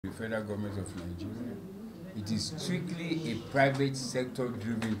The federal government of Nigeria. It is strictly a private sector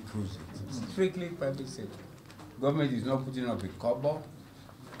driven project. Strictly private sector. Government is not putting up a cobble.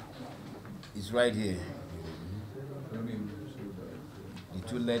 It's right here. The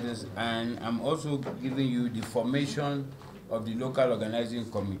two letters, and I'm also giving you the formation of the local organizing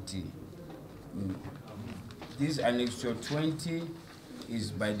committee. This annexure 20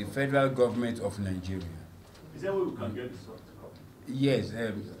 is by the federal government of Nigeria. Is that where we can get this? Yes,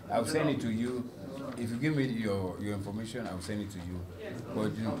 I'll send it to you. If you give me your information, I'll send it to you.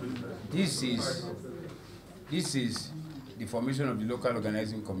 But you know, this is the formation of the local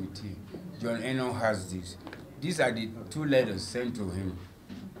organizing committee. John Eno has this. These are the two letters sent to him.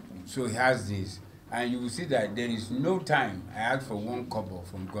 So he has this. And you will see that there is no time I asked for one kobo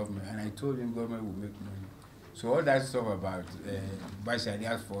from government, and I told him government will make money. So all that stuff about Bashali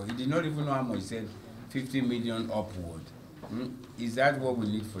asked for, he did not even know how much. He said 50 million upward. Is that what we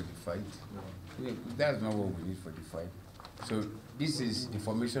need for the fight? No. That's not what we need for the fight. So this is the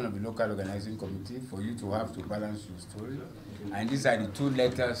formation of the local organizing committee for you to have to balance your story. And these are the two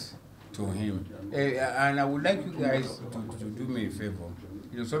letters to him. And I would like you guys to do me a favor.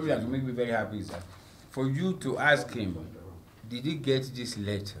 You know, something that will make me very happy is that for you to ask him, did he get this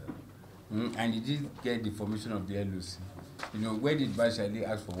letter? And did he get the formation of the LOC? You know, where did Bashali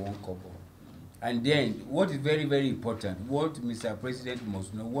ask for one kobo? And then, what is very, very important, what Mr. President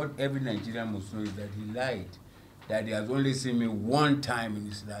must know, what every Nigerian must know is that he lied, that he has only seen me one time in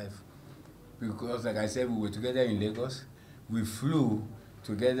his life. Because, like I said, we were together in Lagos. We flew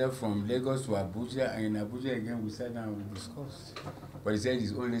together from Lagos to Abuja, and in Abuja again, we sat down and we discussed. But he said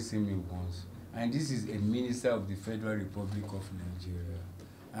he's only seen me once. And this is a minister of the Federal Republic of Nigeria.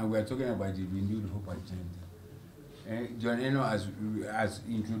 And we're talking about the renewed hope agenda. John Eno has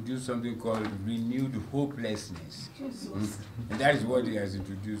introduced something called renewed hopelessness. And that is what he has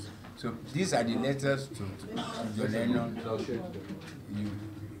introduced. So these are the letters to John Eno. You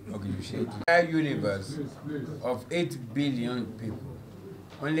share it. A universe of 8 billion people,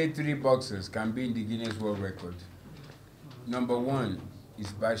 only 3 boxers can be in the Guinness World Record. Number 1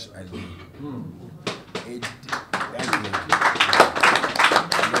 is Bash Ali.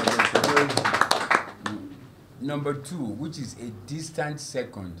 Number 2, which is a distant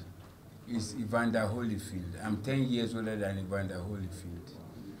second, is Evander Holyfield. I'm 10 years older than Evander Holyfield.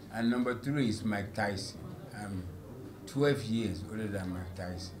 And number 3 is Mike Tyson. I'm 12 years older than Mike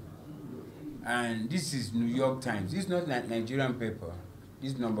Tyson. And this is New York Times. This is not Nigerian paper.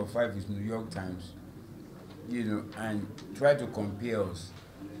 This number 5 is New York Times. You know, and try to compare us.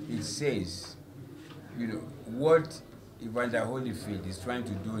 It says, you know, what Evander Holyfield is trying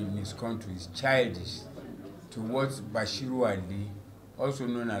to do in his country is childish to what Bashiru Ali, also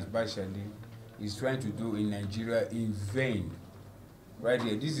known as Bashali, is trying to do in Nigeria in vain. Right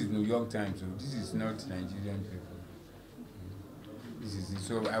here, this is New York Times, so this is not Nigerian paper. This is it.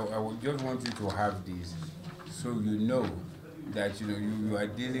 So I would just want you to have this, so you know that you are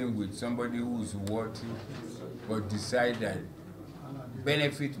dealing with somebody who is worthy, but decide that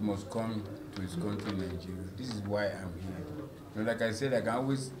benefit must come to his country, Nigeria. This is why I'm here. You know, like I said, I can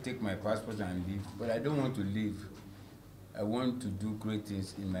always take my passport and leave, but I don't want to leave. I want to do great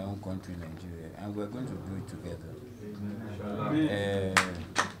things in my own country, Nigeria, and we're going to do it together.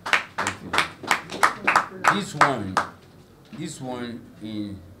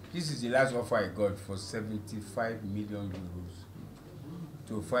 This is the last offer I got for 75 million euros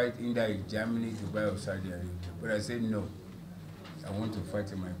to fight either in Germany, Dubai, or Saudi Arabia. But I said no. I want to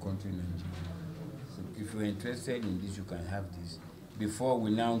fight in my country, Nigeria. If you're interested in this, you can have this. Before we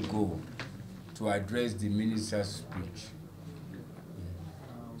now go to address the minister's speech.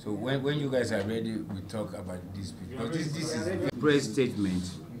 So when you guys are ready, we talk about this speech. Because this is a press statement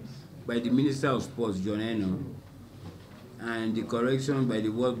by the Minister of Sports, John Eno, and the correction by the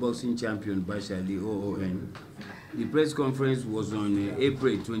World Boxing Champion, Bashali, OON. The press conference was on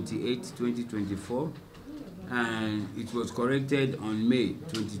April 28, 2024, and it was corrected on May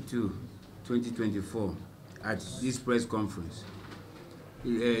 22, 2024 at this press conference.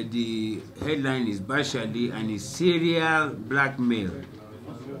 The headline is Bashali and his serial blackmail.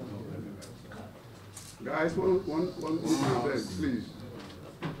 Guys, one please.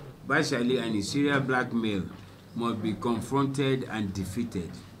 Bashali and his serial blackmail must be confronted and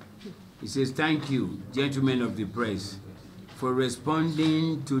defeated. He says, thank you, gentlemen of the press, for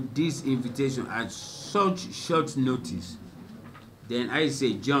responding to this invitation at such short notice. Then I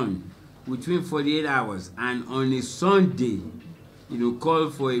say, John, between 48 hours and on a Sunday, call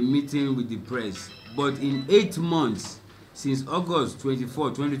for a meeting with the press. But in 8 months, since August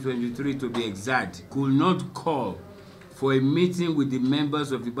 24, 2023 to be exact, could not call for a meeting with the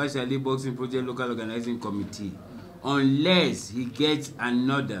members of the Bashali Boxing Project Local Organizing Committee unless he gets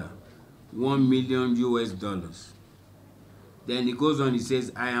another $1 million. Then he goes on, he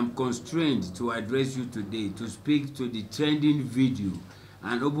says, I am constrained to address you today to speak to the trending video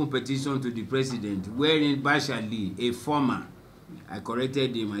and open petition to the president wherein Bashali, a former, I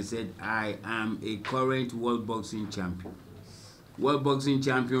corrected him, I said, I am a current world boxing champion. World boxing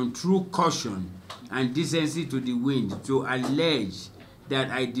champion through caution and decency to the wind to allege that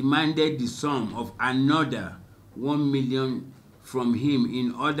I demanded the sum of another 1 million from him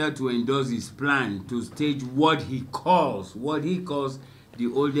in order to endorse his plan to stage what he calls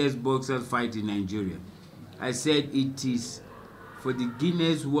the oldest boxers fight in Nigeria. I said it is for the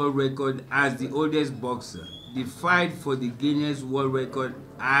Guinness World Record as the oldest boxer. The fight for the Guinness World Record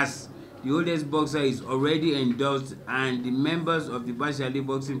as the oldest boxer is already endorsed, and the members of the Bashali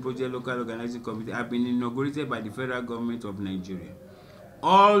Boxing Project Local Organizing Committee have been inaugurated by the federal government of Nigeria.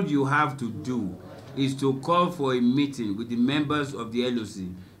 All you have to do is to call for a meeting with the members of the LOC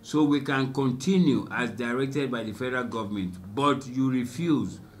so we can continue as directed by the federal government, but you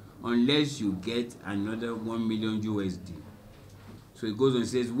refuse unless you get another 1 million USD. So it goes on and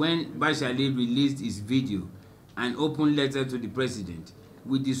says, when Bashali released his video, an open letter to the president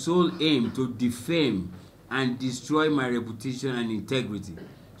with the sole aim to defame and destroy my reputation and integrity,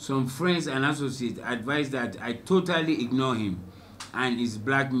 some friends and associates advised that I totally ignore him and his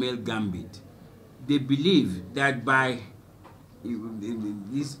blackmail gambit. They believe that by,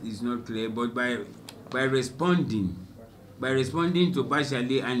 this is not clear, but by responding to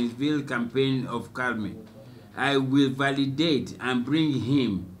Bashali and his veiled campaign of calming, I will validate and bring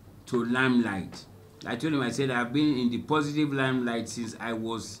him to limelight. I told him, I said, I've been in the positive limelight since I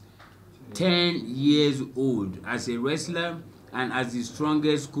was 10 years old as a wrestler and as the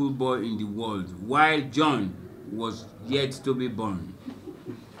strongest schoolboy in the world, while John was yet to be born.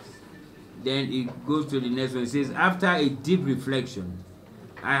 Then it goes to the next one. It says, after a deep reflection,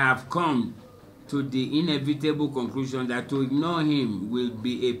 I have come to the inevitable conclusion that to ignore him will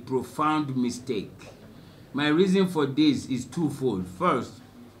be a profound mistake. My reason for this is twofold. First,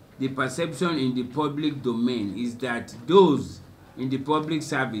 the perception in the public domain is that those in the public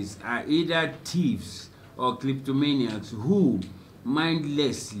service are either thieves or kleptomaniacs who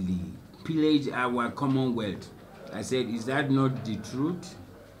mindlessly pillage our commonwealth. I said, is that not the truth?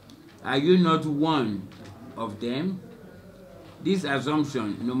 Are you not one of them? This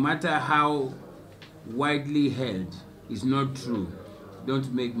assumption, no matter how widely held, is not true.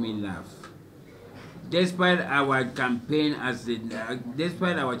 Don't make me laugh. Despite our campaign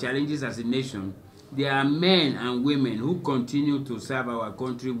despite our challenges as a nation, there are men and women who continue to serve our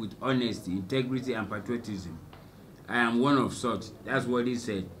country with honesty, integrity, and patriotism. I am one of such. That's what he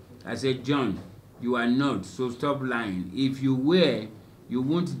said. I said, John, you are not, so stop lying. If you were, you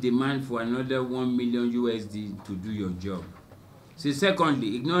won't demand for another 1 million USD to do your job. So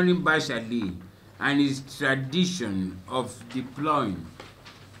secondly, ignoring Bashali and his tradition of deploying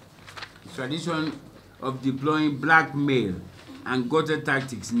blackmail and gutter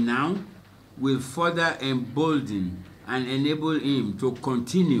tactics now will further embolden and enable him to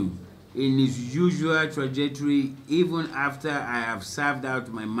continue in his usual trajectory even after I have served out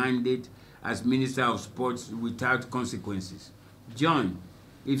my mandate as Minister of Sports without consequences. John,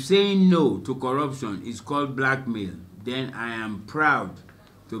 if saying no to corruption is called blackmail, then I am proud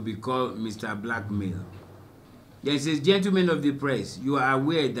to be called Mr. Blackmail. Then it says, gentlemen of the press, you are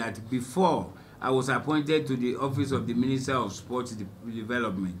aware that before I was appointed to the office of the Minister of Sports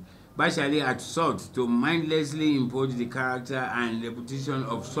Development, Bashali had sought to mindlessly impose the character and reputation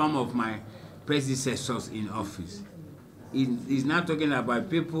of some of my predecessors in office. He's not talking about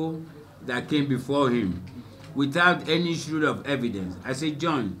people that came before him without any shred of evidence. I said,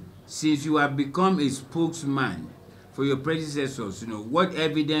 John, since you have become a spokesman for your predecessors, what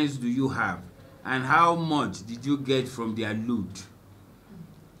evidence do you have? And how much did you get from their loot?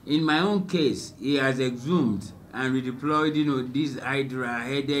 In my own case, he has exhumed and redeployed, this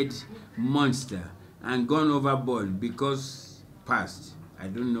hydra-headed monster and gone overboard because past. I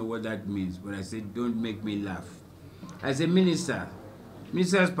don't know what that means, but I said, don't make me laugh. As a minister,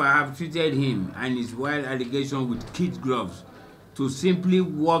 ministers perhaps treated him and his wild allegation with kid gloves to simply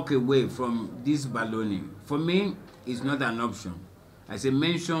walk away from this baloney. For me, it's not an option. I say,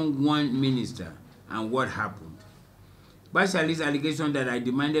 mention one minister and what happened. Bashali's allegation that I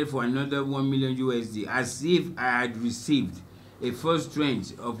demanded for another 1 million USD as if I had received a first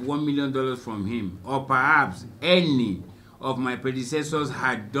tranche of $1 million from him, or perhaps any of my predecessors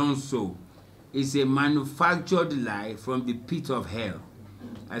had done so, is a manufactured lie from the pit of hell.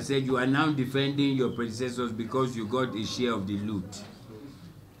 I said, you are now defending your predecessors because you got a share of the loot.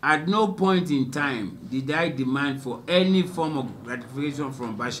 At no point in time did I demand for any form of gratification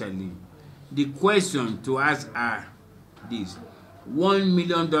from Bashali. The question to ask are this: $1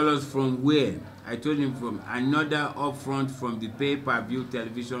 million from where? I told him from another upfront from the pay-per-view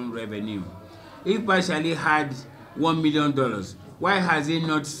television revenue. If Bashali had $1 million, why has he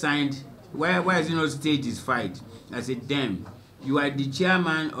not signed? Why has he not staged his fight? I said, damn, you are the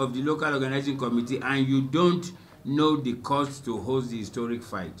chairman of the local organizing committee and you don't know the cost to host the historic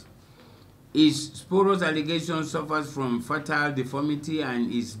fight. His spurious allegation suffers from fatal deformity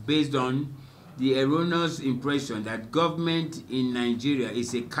and is based on the erroneous impression that government in Nigeria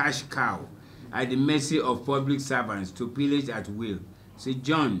is a cash cow at the mercy of public servants to pillage at will. Say,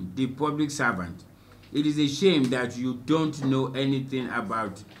 John, the public servant, it is a shame that you don't know anything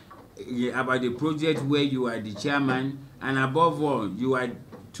about the project where you are the chairman, and above all, you are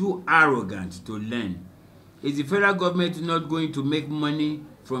too arrogant to learn. Is the federal government not going to make money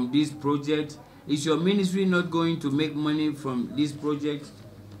from this project? Is your ministry not going to make money from this project?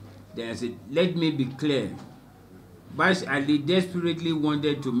 Then I said, let me be clear. Bash Ali desperately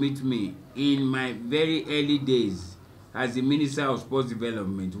wanted to meet me in my very early days as the Minister of Sports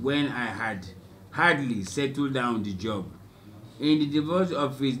Development when I had hardly settled down the job. In the divorce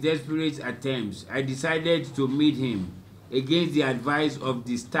of his desperate attempts, I decided to meet him against the advice of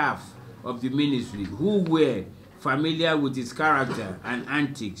the staff of the ministry who were familiar with his character and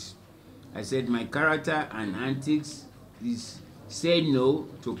antics. I said, my character and antics is say no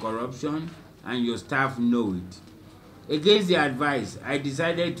to corruption and your staff know it. Against the advice, I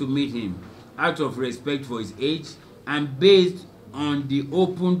decided to meet him out of respect for his age and based on the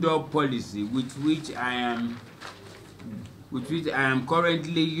open door policy with which I am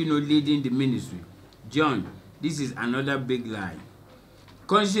currently, leading the ministry. John, this is another big lie.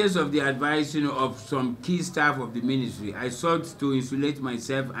 Conscious of the advice, of some key staff of the ministry, I sought to insulate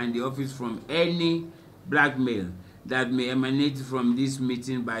myself and the office from any blackmail that may emanate from this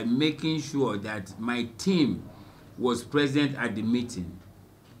meeting by making sure that my team was present at the meeting.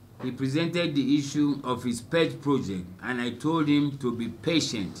 He presented the issue of his pet project and I told him to be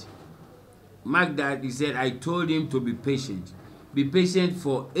patient. Mark that, he said, I told him to be patient. Be patient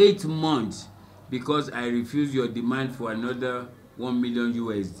for 8 months because I refuse your demand for another 1 million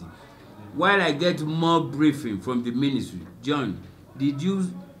USD. While I get more briefing from the ministry, John, did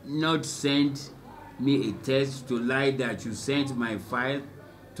you not send me a text to lie that you sent my file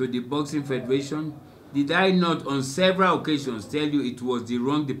to the Boxing Federation? Did I not on several occasions tell you it was the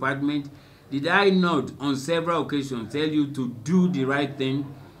wrong department? Did I not on several occasions tell you to do the right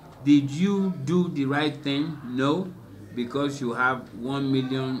thing? Did you do the right thing? No, because you have $1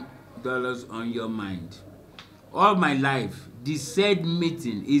 million on your mind. All my life, the said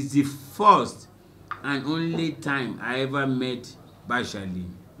meeting is the first and only time I ever met Bashali.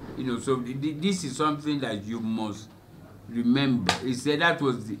 So this is something that you must remember. He said that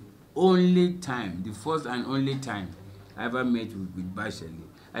was the only time, the first and only time I ever met with Bashali.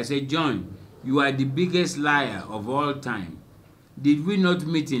 I said, John, you are the biggest liar of all time. Did we not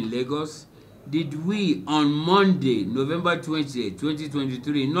meet in Lagos? Did we on Monday, November 20th,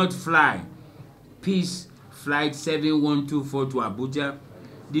 2023, not fly Peace Flight 7124 to Abuja?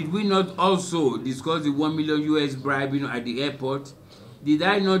 Did we not also discuss the 1 million US bribe at the airport? Did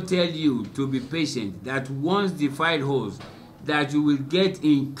I not tell you to be patient, that once the fight holds, that you will get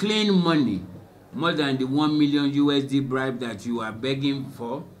in clean money more than the 1 million USD bribe that you are begging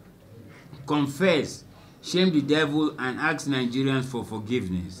for? Confess, shame the devil, and ask Nigerians for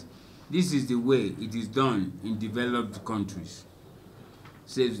forgiveness. This is the way it is done in developed countries.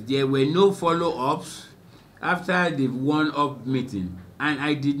 Says there were no follow-ups after the one-up meeting, and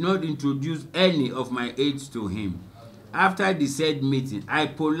I did not introduce any of my aides to him. After the said meeting, I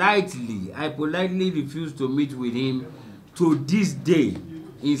politely refused to meet with him to this day,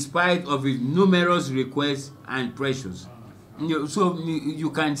 in spite of his numerous requests and pressures. So you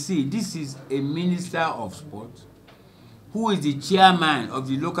can see this is a minister of sport who is the chairman of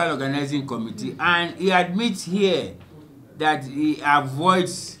the local organizing committee, and he admits here that he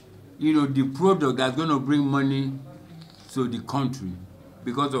avoids, the product that's going to bring money to the country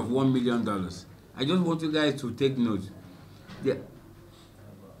because of $1 million. I just want you guys to take note.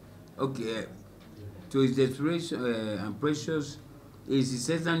 Okay, to his desperation and precious, his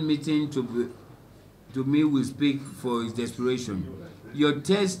incessant meeting to me will speak for his desperation. Your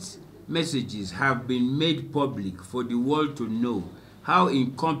text messages have been made public for the world to know how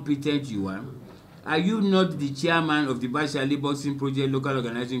incompetent you are. Are you not the chairman of the Bashali Boxing Project Local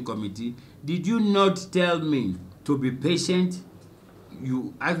Organizing Committee? Did you not tell me to be patient?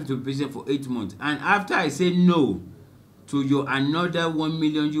 you asked me to be patient for 8 months, and after I say no to your another 1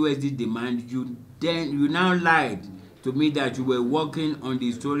 million USD demand, you now lied to me that you were working on the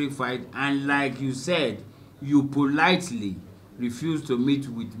historic fight, and like you said, you politely refused to meet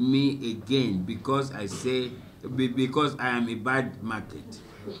with me again because I am a bad market.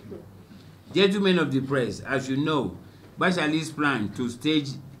 Gentlemen of the press, as you know, Bashali's plan to stage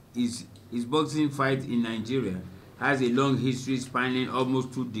his boxing fight in Nigeria has a long history spanning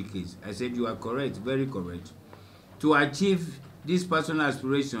almost 2 decades. I said you are correct, very correct. To achieve this personal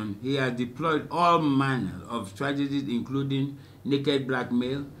aspiration, he has deployed all manner of strategies, including naked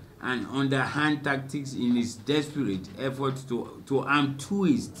blackmail and underhand tactics in his desperate efforts to arm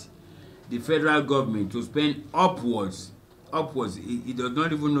twist the federal government to spend upwards, he does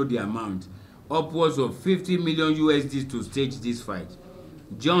not even know the amount, upwards of 50 million USD to stage this fight.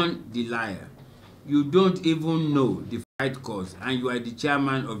 John the liar, you don't even know the fight cost, and you are the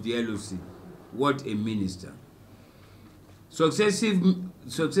chairman of the LOC. What a minister.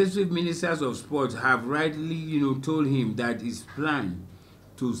 Successive ministers of sport have rightly, told him that his plan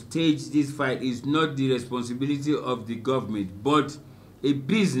to stage this fight is not the responsibility of the government, but a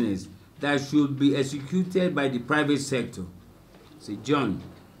business that should be executed by the private sector. Say, John,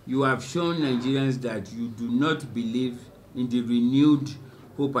 you have shown Nigerians that you do not believe in the renewed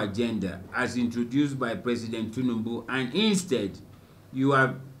hope agenda as introduced by President Tinubu, and instead you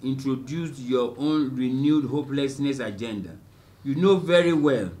have introduced your own renewed hopelessness agenda. You know very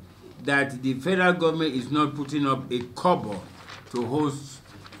well that the federal government is not putting up a kobo to host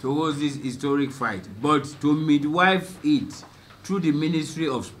this historic fight, but to midwife it through the Ministry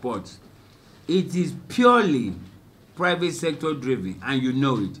of Sports. It is purely private sector driven, and you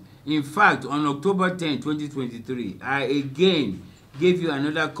know it. In fact, on October 10, 2023, I again gave you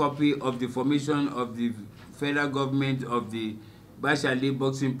another copy of the formation of the federal government of the Bashali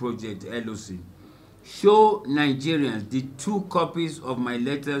Boxing Project, LOC. Show Nigerians the 2 copies of my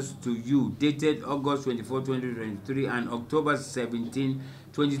letters to you dated August 24, 2023 and October 17,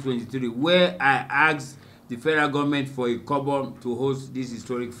 2023, where I asked the federal government for a kobo to host this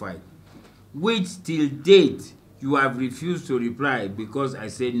historic fight, which till date you have refused to reply because I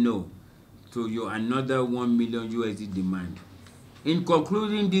said no to your another 1 million USD demand. In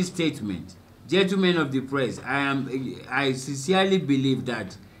concluding this statement, gentlemen of the press, I sincerely believe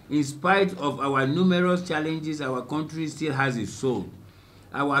that in spite of our numerous challenges, our country still has a soul.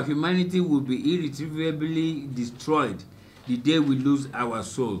 Our humanity will be irretrievably destroyed the day we lose our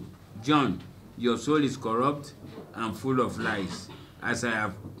soul. John, your soul is corrupt and full of lies, as I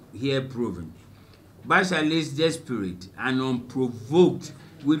have here proven. Bashali's desperate and unprovoked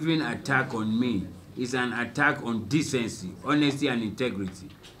withering attack on me is an attack on decency, honesty, and integrity.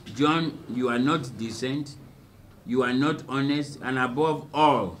 John, you are not decent, you are not honest, and above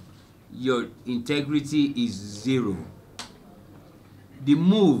all, your integrity is 0. The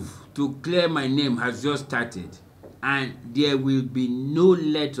move to clear my name has just started, and there will be no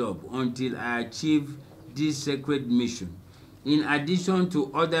let up until I achieve this sacred mission. In addition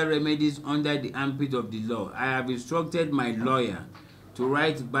to other remedies under the armpit of the law, I have instructed my lawyer to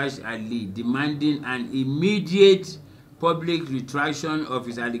write Bash Ali demanding an immediate public retraction of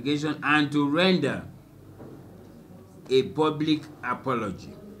his allegation and to render a public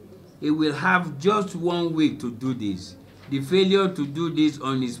apology. He will have just 1 week to do this. The failure to do this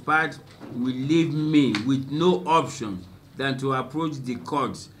on his part will leave me with no option than to approach the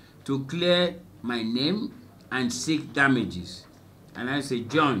courts to clear my name and seek damages. And I say,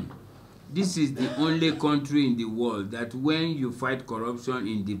 John, this is the only country in the world that when you fight corruption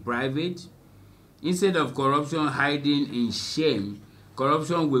in the private, instead of corruption hiding in shame,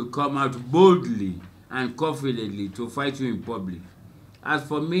 corruption will come out boldly and confidently to fight you in public. As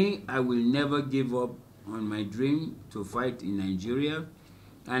for me, I will never give up on my dream to fight in Nigeria,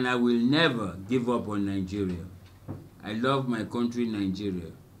 and I will never give up on Nigeria. I love my country,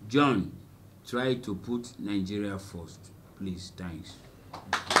 Nigeria. John, try to put Nigeria first. Please, thanks.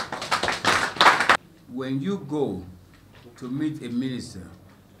 When you go to meet a minister,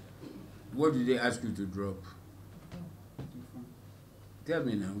 what do they ask you to drop? Tell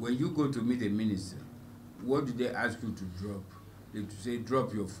me now, when you go to meet a minister, what do they ask you to drop? They say,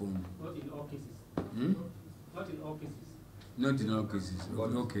 drop your phone. Not in all cases. Not in all cases. Not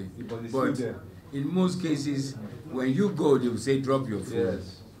in all cases. Okay. But in most cases, when you go, they will say, drop your phone.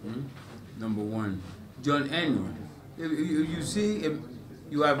 Yes. Number 1. John Eno, you see,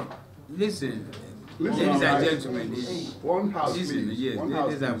 you have, ladies and gentlemen, one house, listen, please. yes, One house,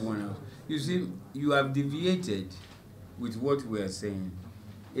 let's have please. one house. You see, you have deviated with what we are saying.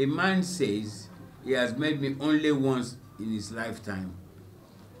 A man says he has met me only once in his lifetime,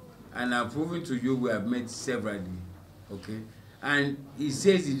 And I've proven to you we have met severally, okay? And he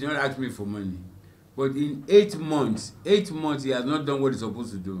says he did not ask me for money. But in 8 months, he has not done what he's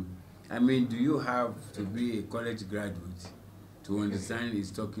supposed to do. I mean, do you have to be a college graduate to understand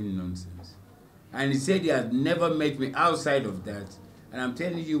he's talking nonsense? And he said he has never met me outside of that. And I'm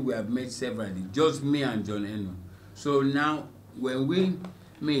telling you, we have met severally, just me and John Eno. So now, when we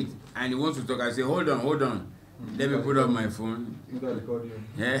meet and he wants to talk, I say, hold on. Let me put up my phone. You got recording.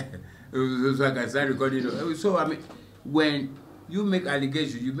 Yeah, so I can start recording. So, I mean, when you make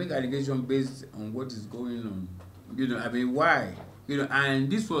allegations based on what is going on. You know, I mean, why? You know, and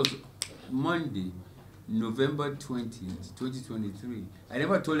this was Monday, November 20th, 2023. I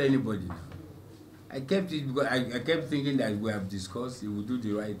never told anybody now. I kept it because I kept thinking that we have discussed, he will do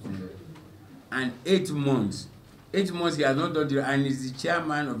the right thing. And 8 months he has not done the, and he's the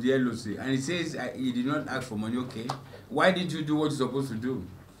chairman of the LOC, and he says he did not ask for money. Okay, why didn't you do what you're supposed to do?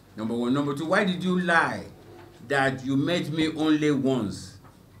 Number one. Number two, why did you lie that you met me only once?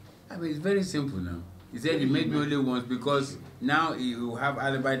 I mean, it's very simple now. He said he met me only once because now he will have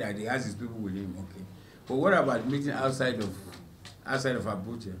alibi that he has his people with him. Okay, but what about meeting outside of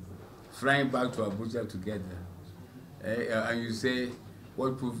Abuja, flying back to Abuja together, and you say,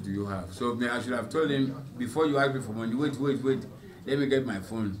 what proof do you have? So I should have told him, before you ask me for money, wait, let me get my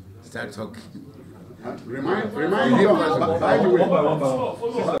phone, start talking. Remind me, by the way. And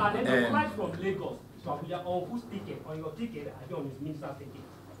then the flight from Lagos to Abuja on whose ticket? On your ticket, I on his minister's ticket.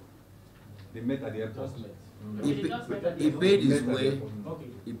 They met at the airport. He paid his way. Okay.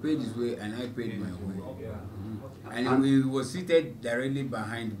 He paid his way, and I paid my way. Okay. And we were seated directly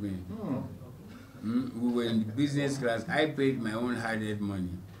behind me. We were in business class. I paid my own hard-earned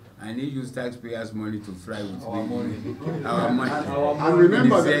money, and he used taxpayers' money to fly with Our money. Our money. And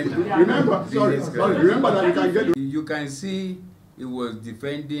remember that you can get. You can see he was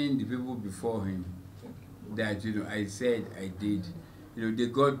defending the people before him. That, you know, I said I did. You know, they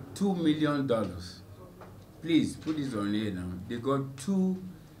got $2 million. Please put this on here now. They got $2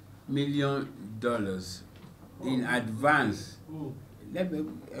 million in advance. Let me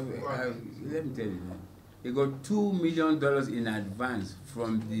tell you that. They got $2 million in advance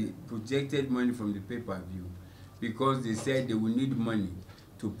from the projected money from the pay-per-view, because they said they will need money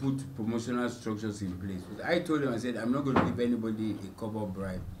to put promotional structures in place. But I told him, I said, I'm not going to give anybody a cover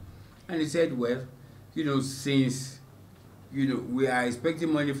bribe. And he said, well, you know, since, you know, we are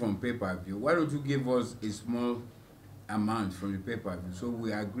expecting money from pay-per-view, why don't you give us a small amount from the pay-per-view? So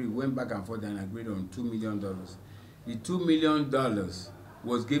we agreed, went back and forth and agreed on $2 million. The $2 million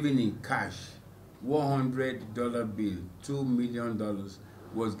was given in cash, $100 bill. $2 million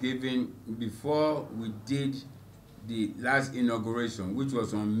was given before we did the last inauguration, which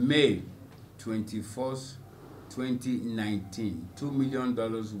was on May 21st, 2019. $2 million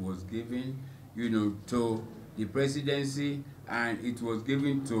was given, you know, to the presidency, and it was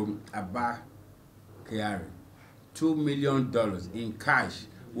given to Abba Kyari. $2 million in cash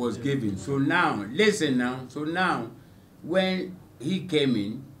was given. So now, listen now. So now, when he came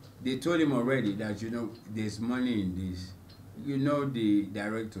in, they told him already that, you know, there's money in this. You know the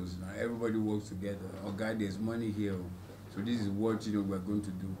directors now, everybody works together. Oh God, there's money here. So this is what, you know, we're going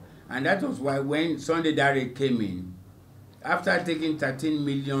to do. And that was why when Sunday Dare came in, after taking 13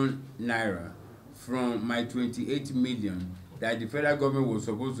 million naira from my 28 million that the federal government was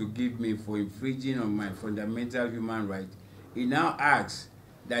supposed to give me for infringing on my fundamental human right, he now asks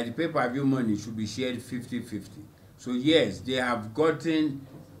that the pay-per-view money should be shared 50-50. So yes, they have gotten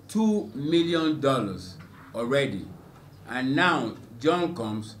 $2 million already. And now John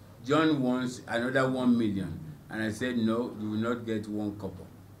comes, John wants another 1 million. And I said, no, you will not get one copper.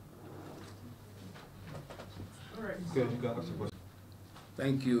 Okay, you can ask a question.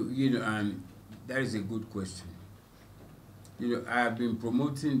 Thank you. You know, that is a good question. You know, I have been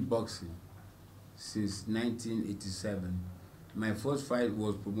promoting boxing since 1987. My first fight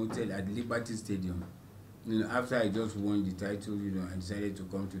was promoted at Liberty Stadium. You know, after I just won the title, you know, I decided to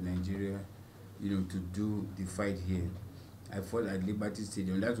come to Nigeria, you know, to do the fight here. I fought at Liberty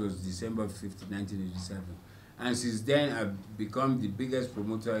Stadium. That was December 5th, 1987. And since then, I've become the biggest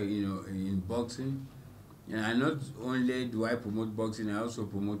promoter, you know, in boxing. And not only do I promote boxing, I also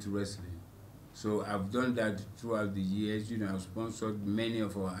promote wrestling. So I've done that throughout the years. You know, I've sponsored many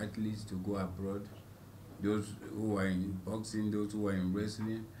of our athletes to go abroad. Those who are in boxing, those who are in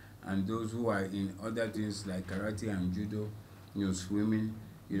wrestling, and those who are in other things like karate and judo, you know, swimming.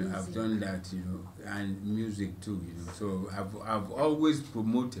 You know, I've done that, you know, and music too, you know. So I've always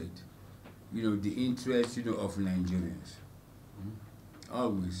promoted, you know, the interests, you know, of Nigerians.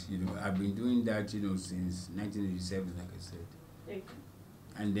 Always, you know, I've been doing that, you know, since 1987, like I said.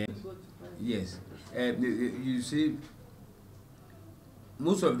 and then, yes. You see,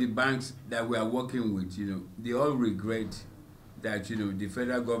 most of the banks that we are working with, you know, they all regret that, you know, the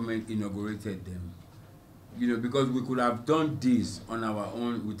federal government inaugurated them. You know, because we could have done this on our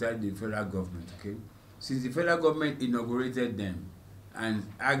own without the federal government, okay? Since the federal government inaugurated them and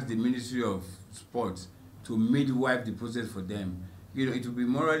asked the Ministry of Sports to midwife the process for them, you know, it would be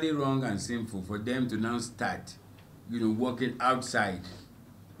morally wrong and sinful for them to now start, you know, working outside.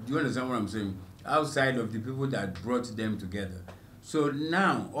 Do you understand what I'm saying? Outside of the people that brought them together. So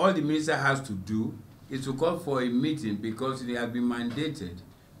now, all the minister has to do is to call for a meeting because they have been mandated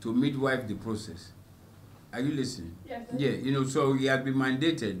to midwife the process. Are you listening? Yes. Yeah, you know, so he has been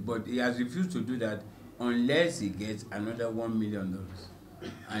mandated, but he has refused to do that unless he gets another $1 million.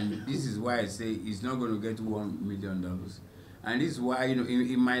 And this is why I say he's not going to get $1 million. And this is why, you know,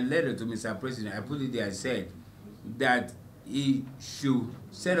 in my letter to Mr. President, I put it there, I said that he should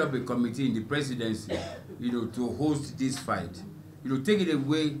set up a committee in the presidency, you know, to host this fight. You know, take it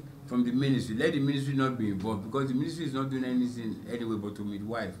away from the ministry. Let the ministry not be involved because the ministry is not doing anything anyway but to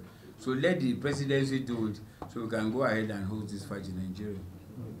midwife. So let the presidency do it so we can go ahead and host this fight in Nigeria.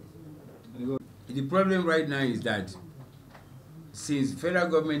 The problem right now is that since federal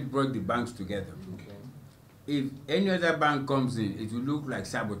government brought the banks together, if any other bank comes in, it will look like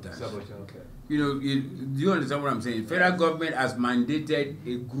sabotage. You know, do you understand what I'm saying? Federal government has mandated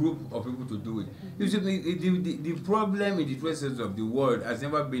a group of people to do it. You see, the problem in the process of the world has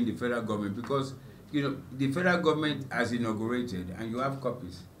never been the federal government because, you know, the federal government has inaugurated and you have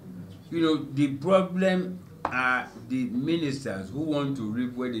copies. You know, the problem are the ministers who want to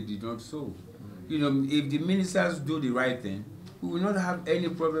reap where they did not sow. You know, if the ministers do the right thing, we will not have any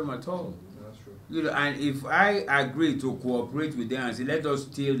problem at all. That's true. You know, and if I agree to cooperate with them and say, let us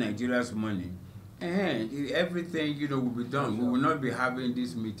steal Nigeria's money, everything, you know, will be done. We will not be having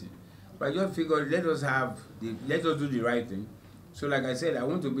this meeting. But I just figured, let us do the right thing. So like I said, I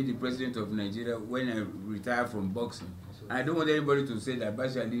want to be the president of Nigeria when I retire from boxing. And I don't want anybody to say that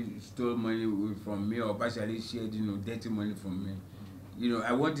Bashali stole money from me or Bashali shared, you know, dirty money from me. You know,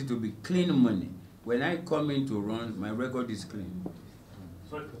 I want it to be clean money. When I come in to run, my record is clean.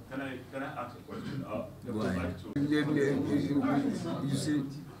 Sorry, can I ask a question? Go ahead. You see,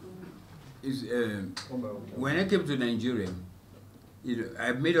 when I came to Nigeria, you know,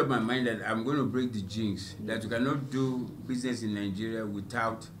 I made up my mind that I'm going to break the jinx, that you cannot do business in Nigeria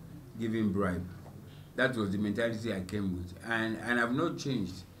without giving bribe. That was the mentality I came with. And I've not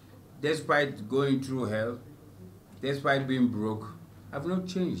changed. Despite going through hell, despite being broke, I've not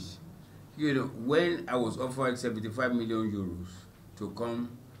changed. You know, when I was offered 75 million euros to come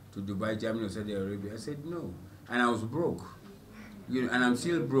to Dubai, Germany, or Saudi Arabia, I said no. And I was broke. You know, and I'm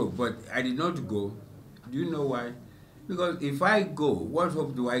still broke, but I did not go. Do you know why? Because if I go, what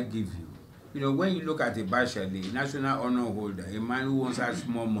hope do I give you? You know, when you look at a Bashali, national honor holder, a man who once had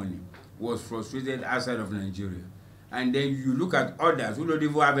small money, was frustrated outside of Nigeria. And then you look at others who don't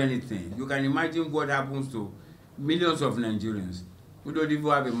even have anything. You can imagine what happens to millions of Nigerians who don't even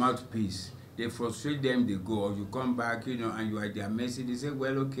have a mouthpiece. They frustrate them, they go, or you come back, you know, and you are at their mercy. They say,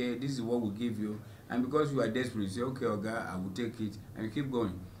 well, okay, this is what we give you. And because you are desperate, you say, okay, Oga, I will take it, and you keep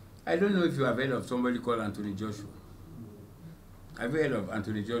going. I don't know if you have heard of somebody called Anthony Joshua. Have you heard of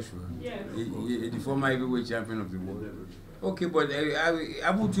Anthony Joshua? Yes. The former heavyweight champion of the world. Okay, but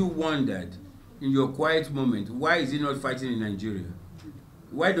haven't you wondered, in your quiet moment, why is he not fighting in Nigeria?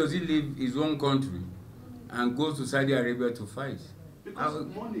 Why does he leave his own country and goes to Saudi Arabia to fight? Because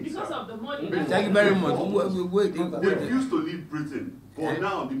of money. Because of the money. Thank you very much. Wait. They refused to leave Britain. For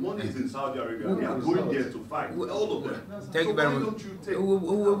now, the money is in Saudi Arabia. They are going there to fight. All of them. Thank you very much. Why don't you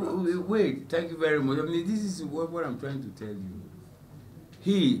take... Wait, thank you very much. I mean, this is what I'm trying to tell you.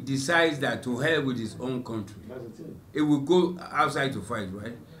 He decides that to hell with his own country. It will go outside to fight,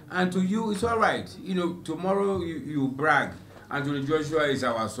 right? And to you, it's all right. You know, tomorrow you brag, Anthony Joshua is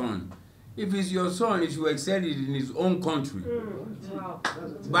our son. If it's your son, he should excel in his own country. Wow.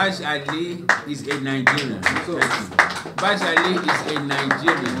 Bash Ali is a Nigerian. Bash Ali is a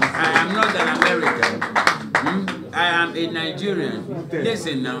Nigerian. I am not an American. I am a Nigerian.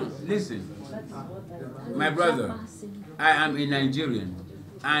 Listen now, listen. My brother, I am a Nigerian.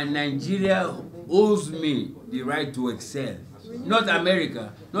 And Nigeria owes me the right to excel. Not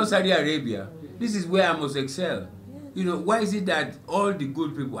America, not Saudi Arabia. This is where I must excel. You know, why is it that all the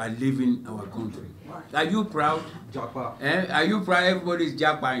good people are leaving our country? Are you proud? Are you proud everybody is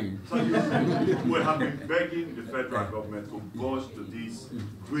jackpotting? So we have been begging the federal government to go to this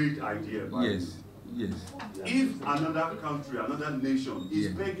great idea. Yes. Yes. If another country, another nation is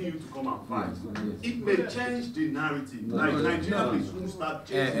begging you to come and fight, it may change the narrative. Like Nigeria may soon start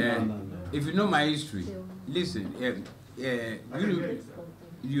changing. If you know my history, listen.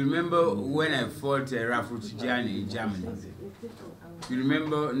 You remember when I fought Rafutijani in Germany? You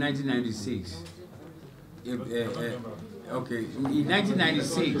remember 1996? Okay, in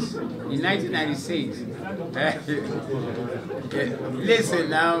 1996, listen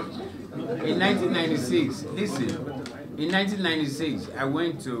now, in 1996, I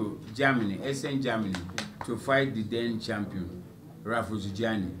went to Germany, Essen, Germany, to fight the then champion,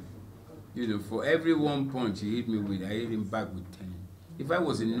 Rafutijani. You know, for every 1 punch he hit me with, I hit him back with 10. If I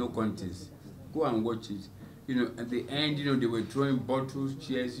was in no contest, go and watch it. You know, at the end, you know, they were throwing bottles,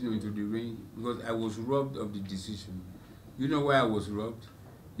 chairs, you know, into the ring because I was robbed of the decision. You know why I was robbed?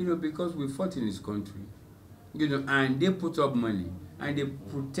 You know, because we fought in this country. You know, and they put up money and they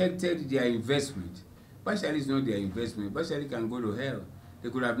protected their investment. Partially it's not their investment. Partially can go to hell. They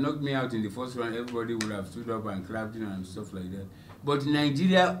could have knocked me out in the first round. Everybody would have stood up and clapped, you know, and stuff like that. But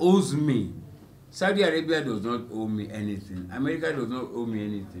Nigeria owes me. Saudi Arabia does not owe me anything. America does not owe me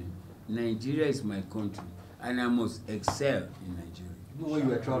anything. Nigeria is my country, and I must excel in Nigeria. Even when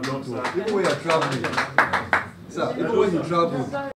you are traveling, sir, even when you travel.